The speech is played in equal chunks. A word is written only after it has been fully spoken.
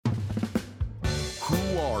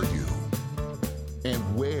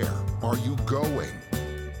Where are you going?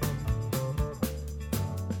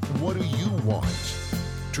 What do you want?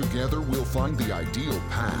 Together we'll find the ideal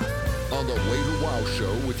path on the Way to Wow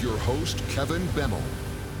Show with your host, Kevin Bemmel.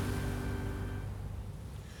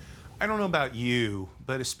 I don't know about you,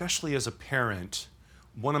 but especially as a parent,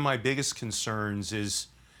 one of my biggest concerns is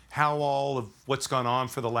how all of what's gone on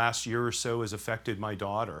for the last year or so has affected my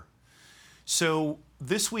daughter. So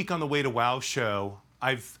this week on the Way to Wow Show,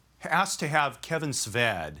 I've asked to have Kevin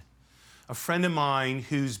Sved, a friend of mine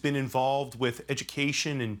who's been involved with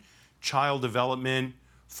education and child development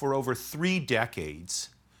for over 3 decades,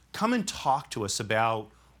 come and talk to us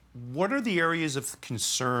about what are the areas of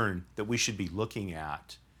concern that we should be looking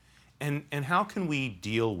at, and how can we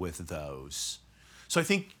deal with those. So I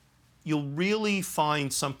think you'll really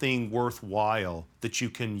find something worthwhile that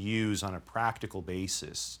you can use on a practical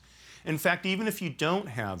basis. In fact, even if you don't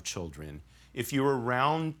have children, if you're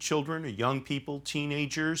around children or young people,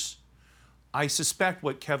 teenagers, I suspect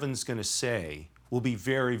what Kevin's going to say will be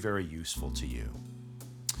very, very useful to you.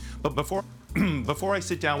 But before I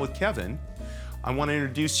sit down with Kevin, I want to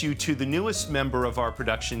introduce you to the newest member of our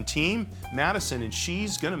production team, Madison, and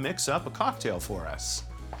she's going to mix up a cocktail for us.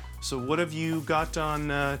 So what have you got on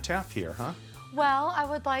tap here, huh? Well, I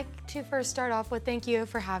would like to first start off with thank you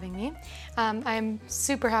for having me. I'm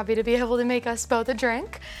super happy to be able to make us both a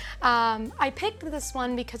drink. I picked this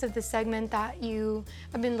one because of the segment that you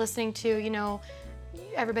have been listening to, you know,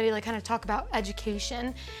 everybody like kind of talk about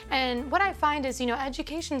education. And what I find is, you know,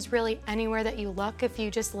 education is really anywhere that you look if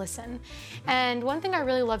you just listen. And one thing I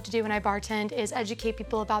really love to do when I bartend is educate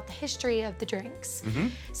people about the history of the drinks.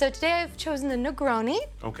 So today I've chosen the Negroni.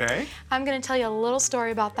 Okay. I'm going to tell you a little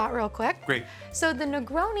story about that real quick. Great. So the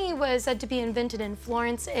Negroni was said to be invented in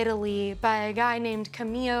Florence, Italy by a guy named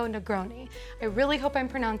Camillo Negroni. I really hope I'm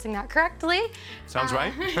pronouncing that correctly. Sounds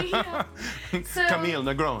right. Yeah. So, Camille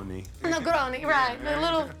Negroni. Negroni, right. A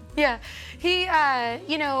little, yeah. He,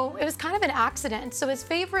 you know, it was kind of an accident. So his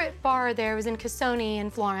favorite bar there was in Cassoni in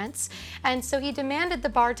Florence. And so he demanded the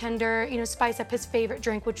bartender, you know, spice up his favorite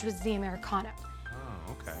drink, which was the Americano.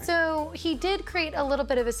 Oh, okay. So he did create a little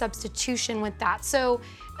bit of a substitution with that. So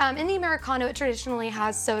in the Americano, it traditionally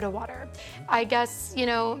has soda water. I guess, you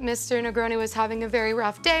know, Mr. Negroni was having a very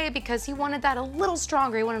rough day because he wanted that a little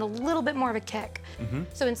stronger. He wanted a little bit more of a kick.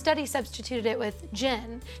 So instead he substituted it with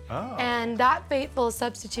gin. Oh. And that fateful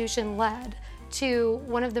substitution led to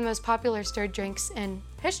one of the most popular stirred drinks in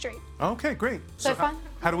history. Okay, great. So fun?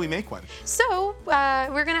 How do we make one? So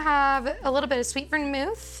we're gonna have a little bit of sweet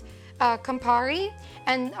vermouth, Campari,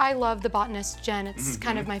 and I love the Botanist gin. It's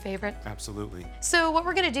kind of my favorite. Absolutely. So what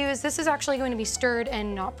we're gonna do is this is actually going to be stirred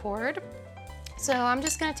and not poured. So I'm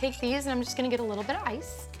just gonna take these and I'm just gonna get a little bit of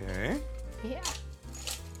ice. Okay. Yeah.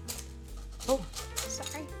 Oh,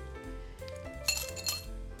 sorry.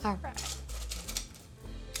 All right.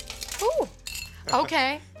 Ooh,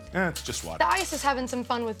 okay. It's just water. The ice is having some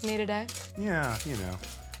fun with me today. Yeah, you know.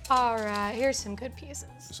 All right, here's some good pieces.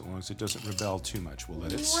 As long as it doesn't rebel too much, we'll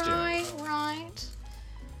let it stay. Right.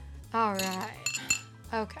 All right.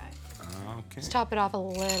 Okay. Okay. Let's top it off a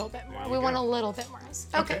little bit more. We want a little bit more ice.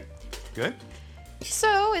 Okay. Good.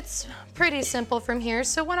 So it's pretty simple from here.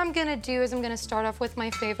 So what I'm gonna do is I'm gonna start off with my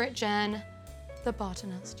favorite gin, the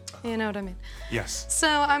Botanist. You know what I mean? Yes. So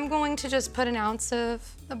I'm going to just put an ounce of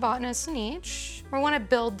the Botanist in each. We want to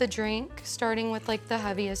build the drink, starting with like the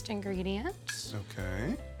heaviest ingredients.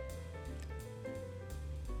 Okay.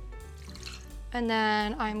 And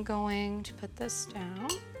then I'm going to put this down.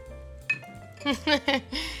 And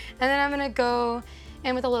then I'm gonna go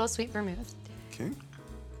in with a little sweet vermouth. Okay.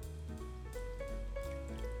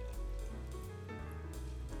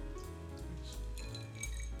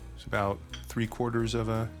 It's about 3/4 of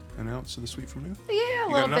an ounce of the sweet vermouth. Yeah, a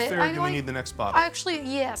You little got enough bit. there, or do we need the next bottle? Actually,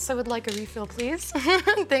 yes, I would like a refill, please.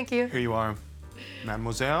 Thank you. Here you are,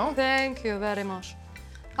 mademoiselle. Thank you very much.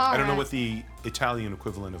 I don't know what the Italian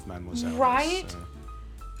equivalent of mademoiselle Right? is.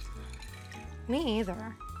 Me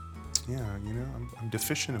either. Yeah, you know, I'm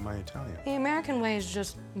deficient in my Italian. The American way is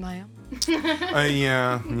just ma'am.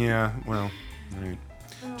 Yeah, well, right.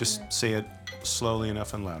 Just say it slowly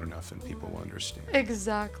enough and loud enough and people will understand.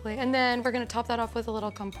 Exactly. And then we're gonna top that off with a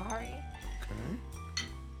little Campari. Okay.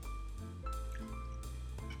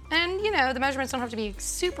 And you know, the measurements don't have to be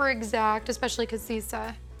super exact, especially because these,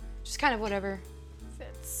 just kind of whatever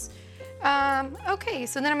fits. Okay,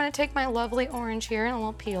 so then I'm gonna take my lovely orange here and a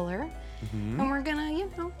little peeler. And we're gonna,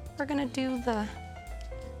 you know, we're gonna do the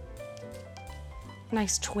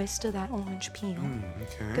nice twist of that orange peel.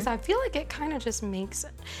 Because I feel like it kind of just makes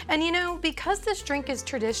it. And you know, because this drink is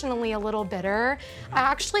traditionally a little bitter, I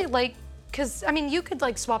actually like because I mean, you could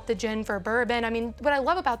like swap the gin for bourbon. I mean, what I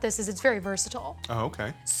love about this is it's very versatile. Oh,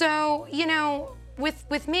 okay. So, you know,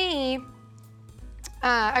 with me,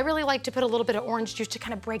 I really like to put a little bit of orange juice to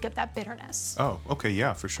kind of break up that bitterness. Oh, okay,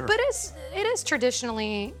 yeah, for sure. But it is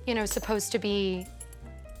traditionally, you know, supposed to be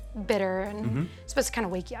bitter and supposed to kind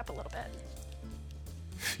of wake you up a little bit.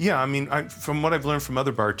 Yeah, I mean, from what I've learned from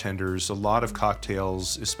other bartenders, a lot of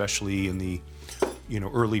cocktails, especially in the, you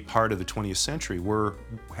know, early part of the 20th century,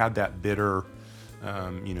 had that bitter,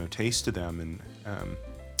 you know, taste to them, and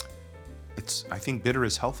I think bitter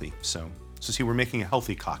is healthy. So see, we're making a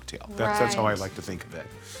healthy cocktail. That's how I like to think of it.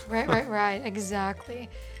 Right, exactly.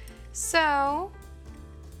 So,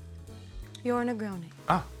 your Negroni.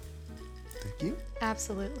 Ah, thank you.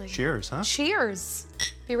 Absolutely. Cheers, huh? Cheers.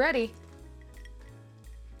 Be ready.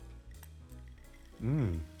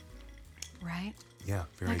 Right? Yeah,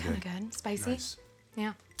 very Kind of good. good. Spicy? Nice.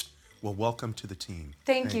 Yeah. Well, welcome to the team.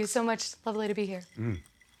 Thank you Thanks. so much. Lovely to be here. I'm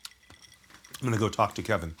going to go talk to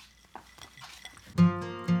Kevin.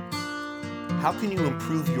 How can you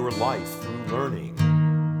improve your life through learning?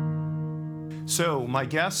 So, my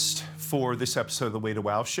guest for this episode of the Way to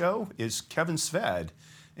Wow show is Kevin Sved.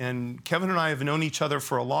 And Kevin and I have known each other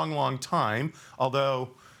for a long, long time,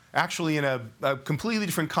 although actually in a completely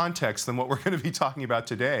different context than what we're going to be talking about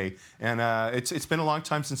today. And it's been a long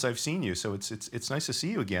time since I've seen you, so it's nice to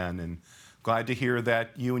see you again, and glad to hear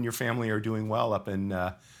that you and your family are doing well up in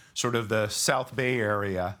sort of the South Bay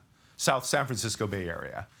area, South San Francisco Bay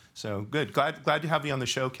Area. So good. Glad to have you on the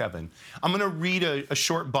show, Kevin. I'm going to read a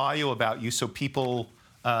short bio about you so people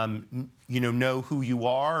know who you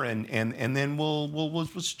are, and then we'll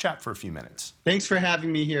just chat for a few minutes. Thanks for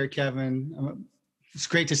having me here, Kevin. It's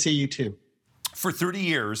great to see you too. For 30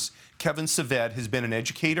 years, Kevin Sved has been an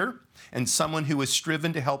educator and someone who has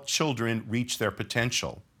striven to help children reach their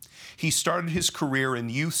potential. He started his career in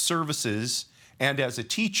youth services and as a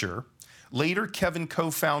teacher. Later, Kevin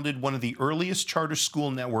co-founded one of the earliest charter school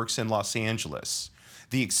networks in Los Angeles,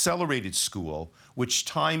 the Accelerated School, which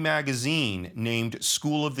Time magazine named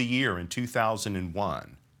School of the Year in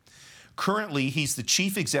 2001. Currently, he's the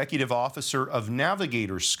Chief Executive Officer of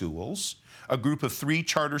Navigator Schools, a group of 3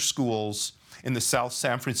 charter schools in the South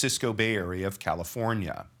San Francisco Bay Area of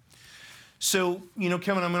California. So,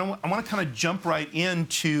 Kevin, I want to kind of jump right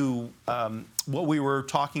into what we were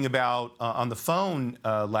talking about on the phone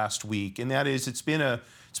last week, and that is it's been a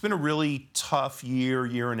really tough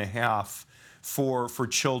year and a half for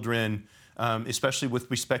children, especially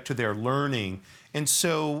with respect to their learning. And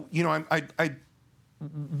so,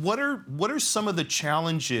 what are some of the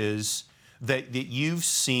challenges that you've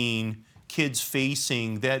seen kids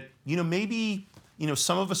facing that maybe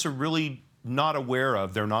some of us are really not aware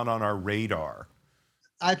of? They're not on our radar.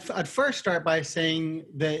 I'd first start by saying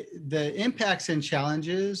that the impacts and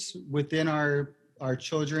challenges within our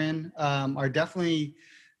children are definitely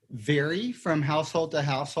vary from household to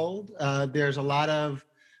household. There's a lot of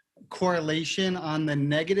correlation on the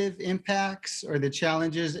negative impacts or the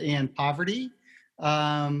challenges and poverty,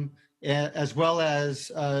 as well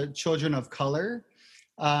as children of color.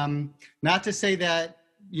 Not to say that,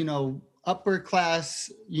 upper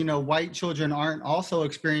class, white children aren't also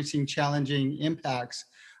experiencing challenging impacts,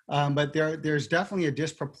 but there's definitely a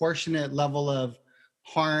disproportionate level of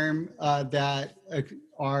harm that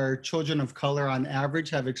our children of color on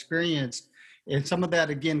average have experienced. And some of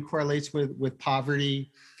that, again, correlates with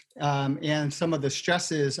poverty and some of the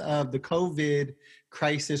stresses of the COVID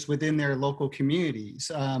crisis within their local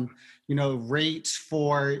communities. Rates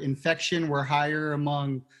for infection were higher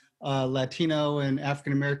among Latino and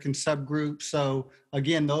African American subgroups. So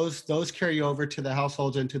again, those carry over to the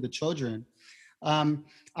households and to the children.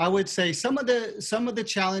 I would say some of the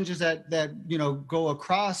challenges that go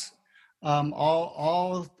across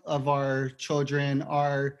all of our children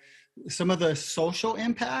are some of the social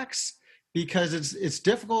impacts, because it's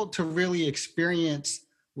difficult to really experience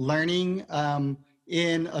learning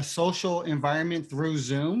in a social environment through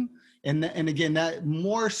Zoom, and again, that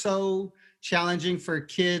more so challenging for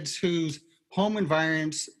kids whose home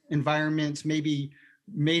environments maybe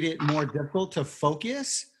made it more difficult to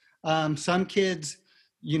focus. Some kids,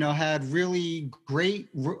 had really great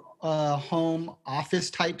home office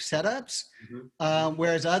type setups,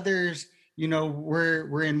 whereas others,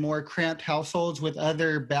 we're in more cramped households with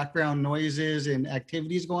other background noises and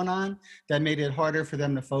activities going on that made it harder for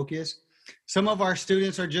them to focus. Some of our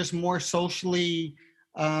students are just more socially,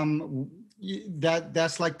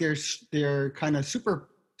 that's like their kind of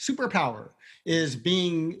superpower is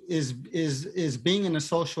being in a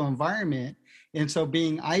social environment. And so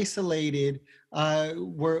being isolated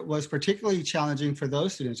was particularly challenging for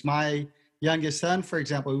those students. My youngest son, for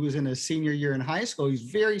example, who was in his senior year in high school. He's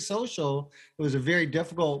very social. It was a very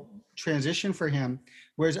difficult transition for him.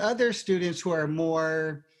 Whereas other students who are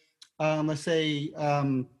more, let's say,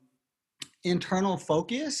 internal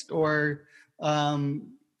focused, or the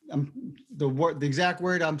exact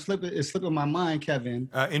word is slipping my mind, Kevin.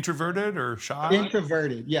 Introverted or shy?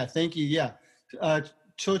 Introverted. Yeah, thank you. Yeah.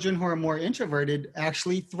 Children who are more introverted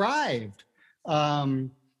actually thrived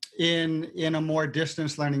in a more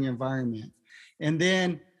distance learning environment. And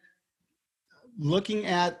then looking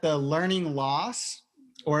at the learning loss,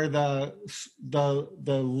 or the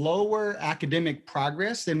lower academic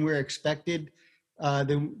progress than we're expected,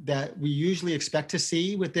 that we usually expect to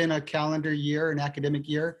see within a calendar year, an academic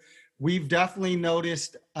year, we've definitely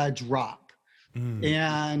noticed a drop.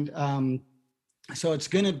 And so it's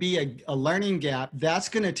going to be a learning gap that's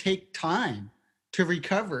going to take time to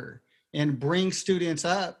recover and bring students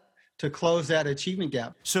up to close that achievement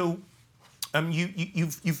gap. So I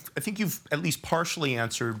think you've at least partially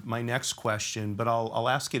answered my next question, but I'll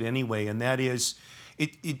ask it anyway, and that is,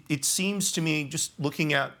 it seems to me, just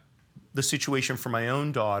looking at the situation for my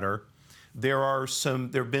own daughter, there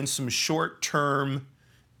have been some short-term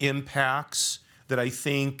impacts that I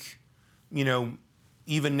think,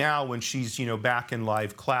 even now when she's, back in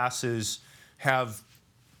live classes, have,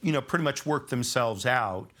 pretty much worked themselves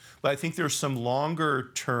out. But I think there's some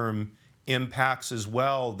longer-term impacts as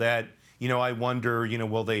well that, I wonder,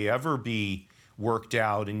 will they ever be worked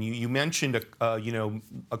out? And you mentioned,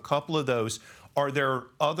 a couple of those. Are there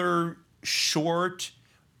other short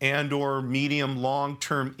and or medium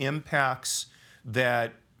long-term impacts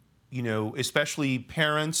that, especially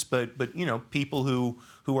parents, but people who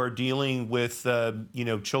are dealing with,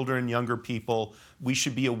 children, younger people, we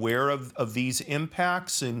should be aware of these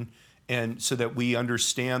impacts, and so that we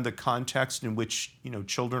understand the context in which,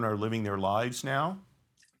 children are living their lives now?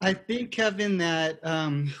 I think, Kevin, that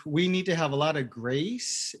we need to have a lot of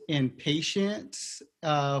grace and patience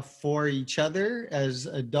for each other as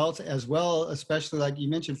adults, as well, especially like you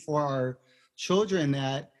mentioned, for our children,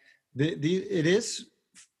 that it is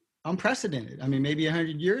unprecedented. I mean, maybe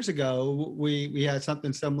 100 years ago, we had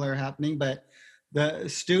something similar happening, but the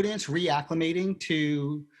students reacclimating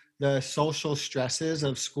to the social stresses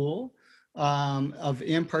of school, of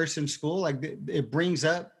in-person school, like it brings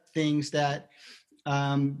up things that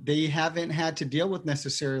they haven't had to deal with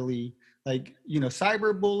necessarily. Like,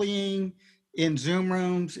 cyberbullying in Zoom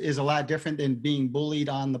rooms is a lot different than being bullied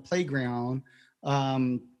on the playground.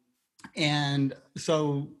 And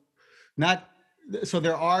so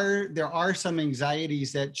there are some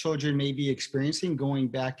anxieties that children may be experiencing going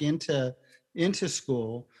back into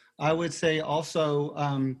school. I would say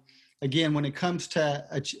also, again, when it comes to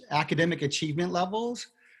academic achievement levels,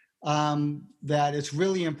 that it's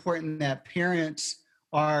really important that parents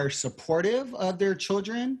are supportive of their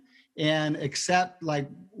children and accept like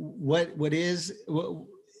what is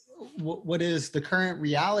the current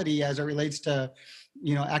reality as it relates to,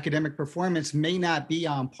 academic performance may not be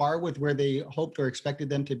on par with where they hoped or expected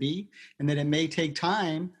them to be, and that it may take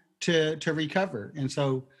time to recover. And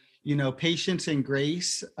so, patience and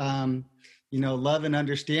grace, love and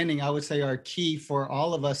understanding, I would say, are key for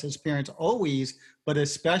all of us as parents always, but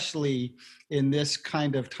especially in this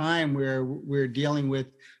kind of time where we're dealing with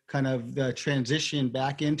kind of the transition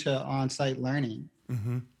back into on-site learning.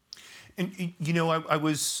 Mm-hmm. And, I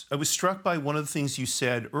was struck by one of the things you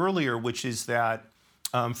said earlier, which is that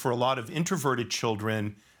for a lot of introverted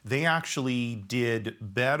children, they actually did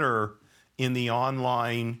better in the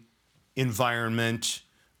online environment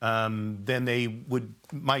than they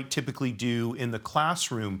might typically do in the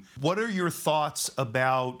classroom. What are your thoughts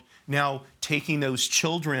about now taking those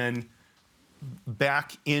children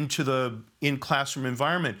back into the in-classroom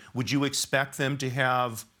environment? Would you expect them to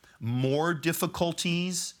have more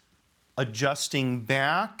difficulties adjusting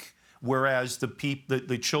back, whereas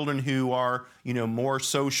the children who are, more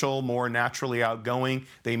social, more naturally outgoing,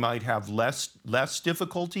 they might have less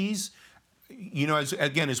difficulties?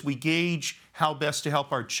 As we gauge how best to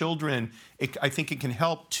help our children, I think it can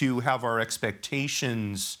help to have our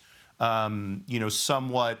expectations,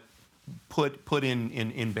 somewhat put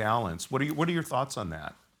in balance. What are your thoughts on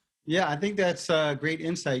that? Yeah, I think that's a great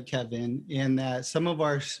insight, Kevin, in that some of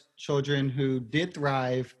our children who did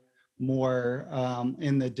thrive more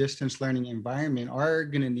in the distance learning environment are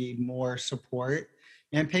going to need more support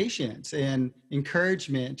and patience and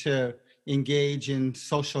encouragement to engage in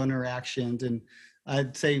social interactions. And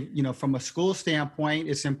I'd say, from a school standpoint,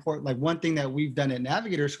 it's important. Like one thing that we've done at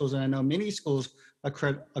Navigator Schools, and I know many schools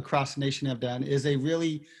across the nation have done, is they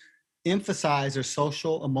really emphasize their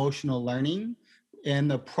social emotional learning and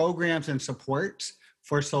the programs and supports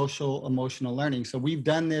for social emotional learning. So we've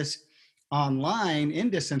done this online in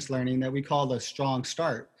distance learning that we call the strong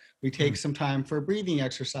start. We take some time for breathing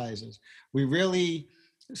exercises. We really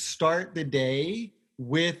start the day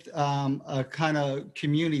with a kind of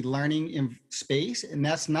community learning in space. And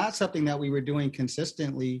that's not something that we were doing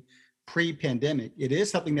consistently pre-pandemic. It is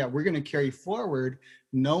something that we're going to carry forward,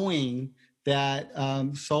 knowing that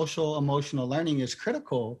social emotional learning is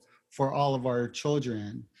critical for all of our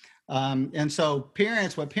children. And so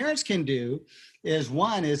what parents can do is,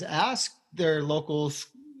 one is ask their local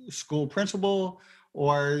school principal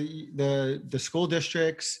or the school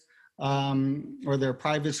districts, or their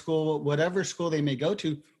private school, whatever school they may go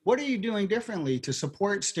to, what are you doing differently to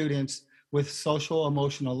support students with social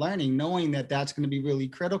emotional learning, knowing that that's going to be really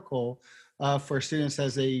critical for students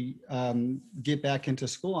as they get back into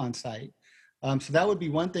school on site. So that would be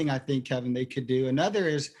one thing I think, Kevin, they could do. Another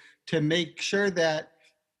is to make sure that,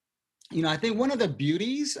 I think one of the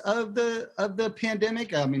beauties of the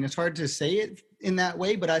pandemic, I mean, it's hard to say it in that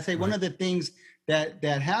way, but I say one of the things that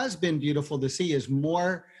has been beautiful to see is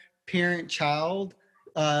more parent-child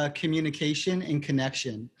communication and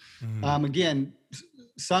connection. Again,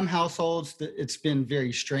 some households, it's been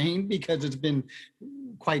very strained because it's been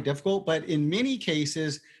quite difficult, but in many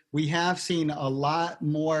cases, we have seen a lot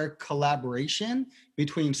more collaboration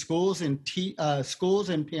between schools and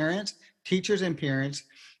parents, teachers and parents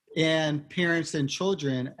and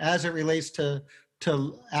children as it relates to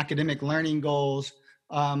academic learning goals.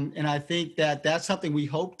 And I think that that's something we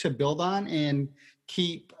hope to build on and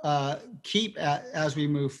keep as we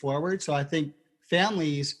move forward. So I think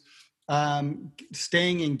families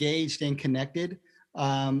staying engaged and connected,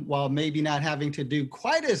 while maybe not having to do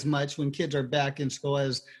quite as much when kids are back in school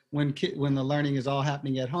as when the learning is all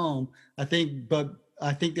happening at home. I think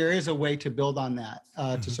there is a way to build on that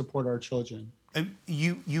to support our children. And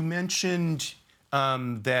you mentioned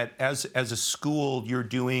that as a school, you're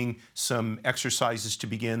doing some exercises to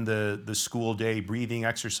begin the school day, breathing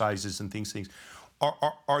exercises and things.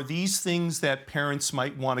 Are these things that parents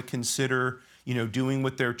might want to consider, doing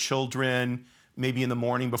with their children, maybe in the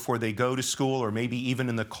morning before they go to school, or maybe even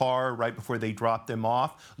in the car right before they drop them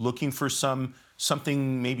off, looking for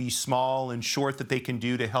something maybe small and short that they can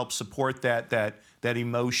do to help support that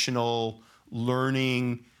emotional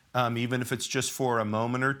learning? Even if it's just for a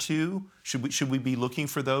moment or two, should we be looking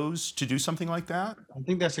for those to do something like that? I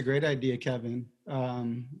think that's a great idea, Kevin.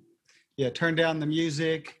 Turn down the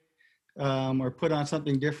music, or put on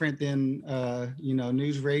something different than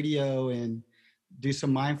news radio, and do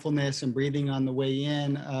some mindfulness and breathing on the way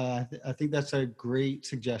in. I think that's a great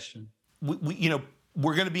suggestion. We're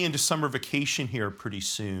going to be into summer vacation here pretty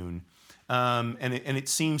soon, and it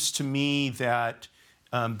seems to me that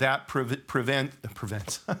that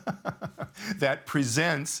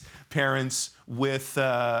presents parents with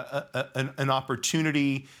an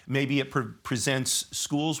opportunity. Maybe it presents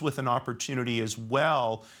schools with an opportunity as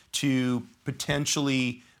well to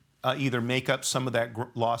potentially either make up some of that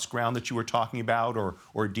lost ground that you were talking about,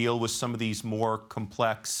 or deal with some of these more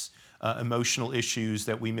complex emotional issues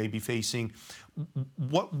that we may be facing.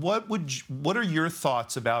 What are your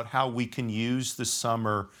thoughts about how we can use the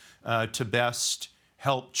summer to best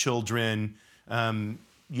help children, kind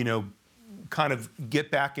of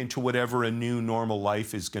get back into whatever a new normal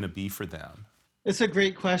life is going to be for them? It's a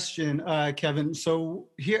great question, Kevin. So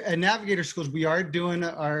here at Navigator Schools, we are doing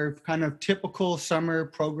our kind of typical summer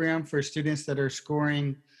program for students that are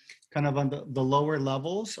scoring kind of on the lower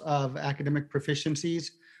levels of academic proficiencies.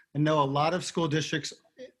 I know a lot of school districts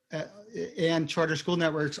and charter school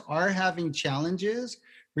networks are having challenges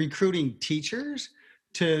recruiting teachers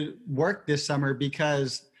to work this summer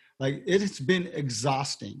because it's been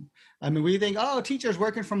exhausting. I mean, we think, teachers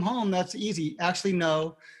working from home, that's easy. Actually,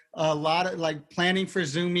 no. A lot of planning for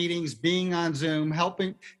Zoom meetings, being on Zoom,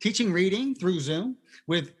 teaching reading through Zoom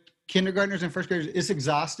with kindergartners and first graders is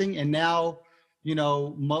exhausting. And now,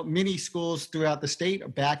 many schools throughout the state are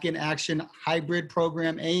back in action, hybrid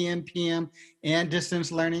program, AM, PM, and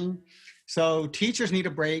distance learning. So teachers need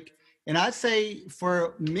a break. And I'd say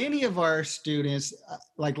for many of our students,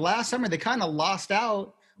 like last summer, they kind of lost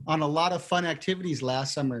out on a lot of fun activities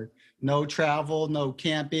last summer. No travel, no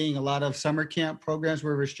camping. A lot of summer camp programs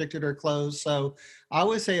were restricted or closed. So I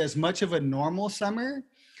would say as much of a normal summer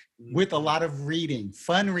with a lot of reading,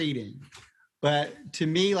 fun reading. But to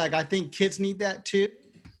me, I think kids need that too.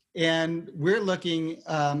 And we're looking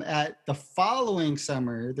at the following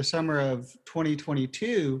summer, the summer of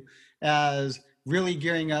 2022, as really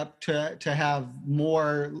gearing up to have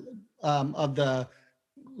more of the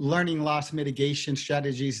learning loss mitigation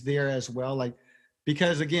strategies there as well.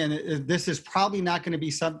 because again, this is probably not going to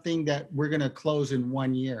be something that we're going to close in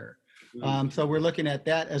 1 year. So we're looking at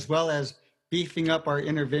that, as well as beefing up our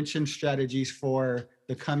intervention strategies for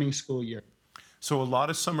the coming school year. So a lot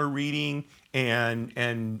of summer reading and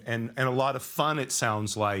a lot of fun, it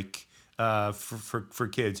sounds like, for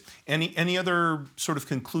kids. Any other sort of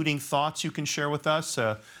concluding thoughts you can share with us?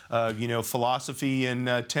 Philosophy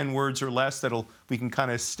in 10 words or less we can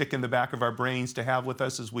kind of stick in the back of our brains to have with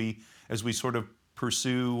us as we sort of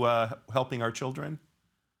pursue helping our children.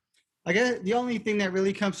 I guess the only thing that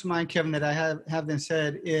really comes to mind, Kevin, that I haven't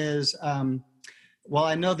said is, well,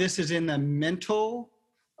 I know this is in the mental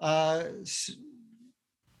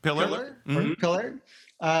pillar,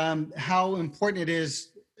 how important it is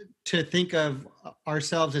to think of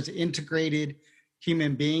ourselves as integrated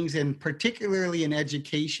human beings, and particularly in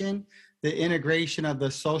education, the integration of the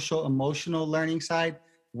social emotional learning side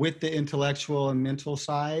with the intellectual and mental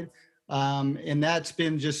side. And that's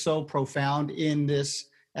been just so profound in this,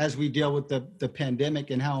 as we deal with the pandemic,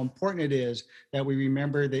 and how important it is that we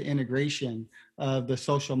remember the integration of the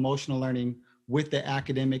social emotional learning with the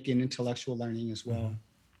academic and intellectual learning as well.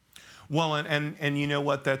 Well, and you know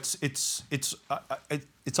what? It's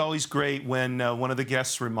always great when one of the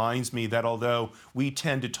guests reminds me that although we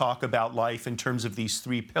tend to talk about life in terms of these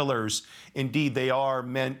three pillars, indeed they are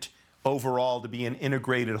meant overall to be an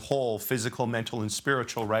integrated whole: physical, mental, and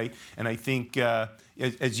spiritual, right? And I think,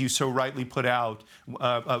 as you so rightly put out,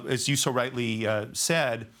 as you so rightly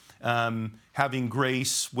said, having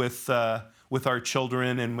grace with our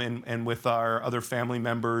children and with our other family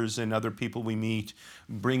members and other people we meet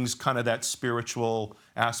brings kind of that spiritual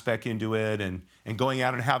aspect into it, and going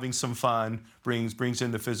out and having some fun brings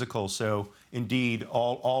in the physical. So indeed,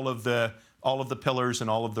 all of the pillars and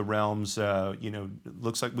all of the realms,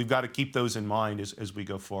 looks like we've got to keep those in mind as we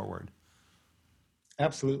go forward.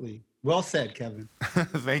 Absolutely. Well said, Kevin.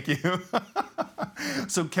 Thank you.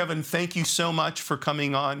 So, Kevin, thank you so much for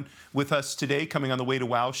coming on with us today, coming on the Way to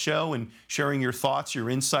Wow show and sharing your thoughts, your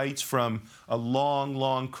insights from a long,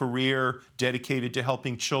 long career dedicated to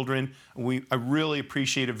helping children. I really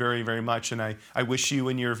appreciate it very, very much, and I wish you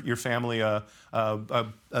and your family a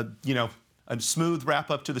smooth wrap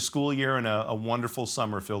up to the school year and a wonderful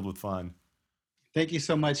summer filled with fun. Thank you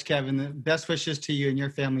so much, Kevin. Best wishes to you and your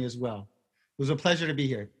family as well. It was a pleasure to be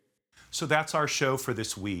here. So that's our show for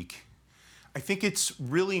this week. I think it's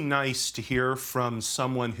really nice to hear from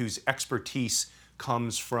someone whose expertise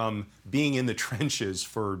comes from being in the trenches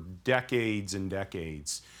for decades and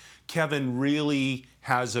decades. Kevin really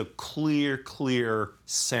has a clear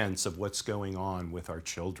sense of what's going on with our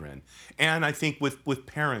children. And I think with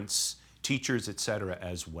parents, teachers, etc.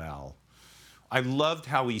 as well. I loved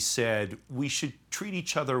how he said we should treat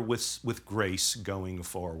each other with grace going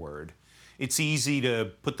forward. It's easy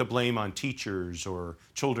to put the blame on teachers or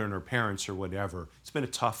children or parents or whatever. It's been a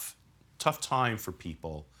tough time for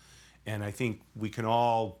people, and I think we can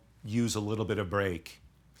all use a little bit of break.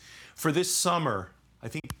 For this summer, I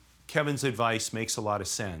think Kevin's advice makes a lot of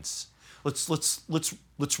sense. Let's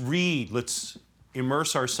read. Let's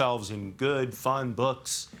immerse ourselves in good, fun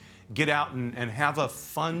books. Get out and have a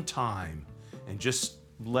fun time, and just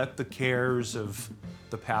let the cares of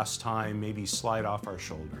the past time maybe slide off our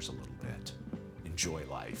shoulders a little bit. Enjoy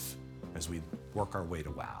life as we work our way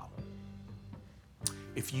to wow.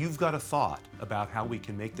 If you've got a thought about how we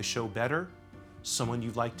can make the show better, someone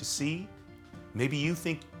you'd like to see, maybe you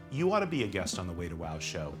think you ought to be a guest on the Way to Wow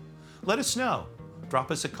show, let us know.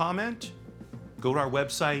 Drop us a comment, go to our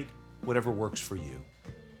website, whatever works for you.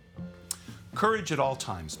 Courage at all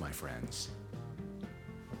times, my friends.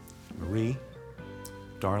 Marie,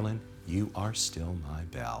 darling, you are still my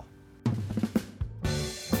belle.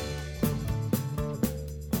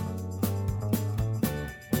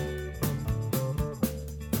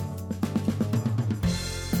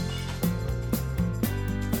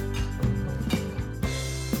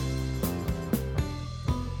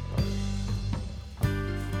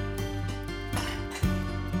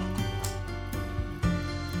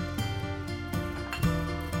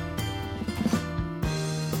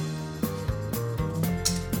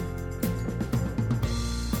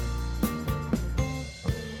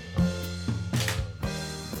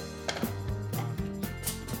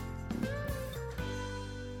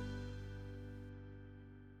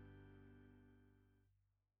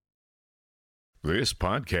 This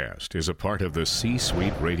podcast is a part of the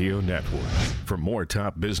C-Suite Radio Network. For more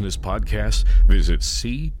top business podcasts, visit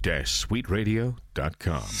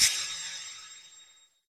c-suiteradio.com.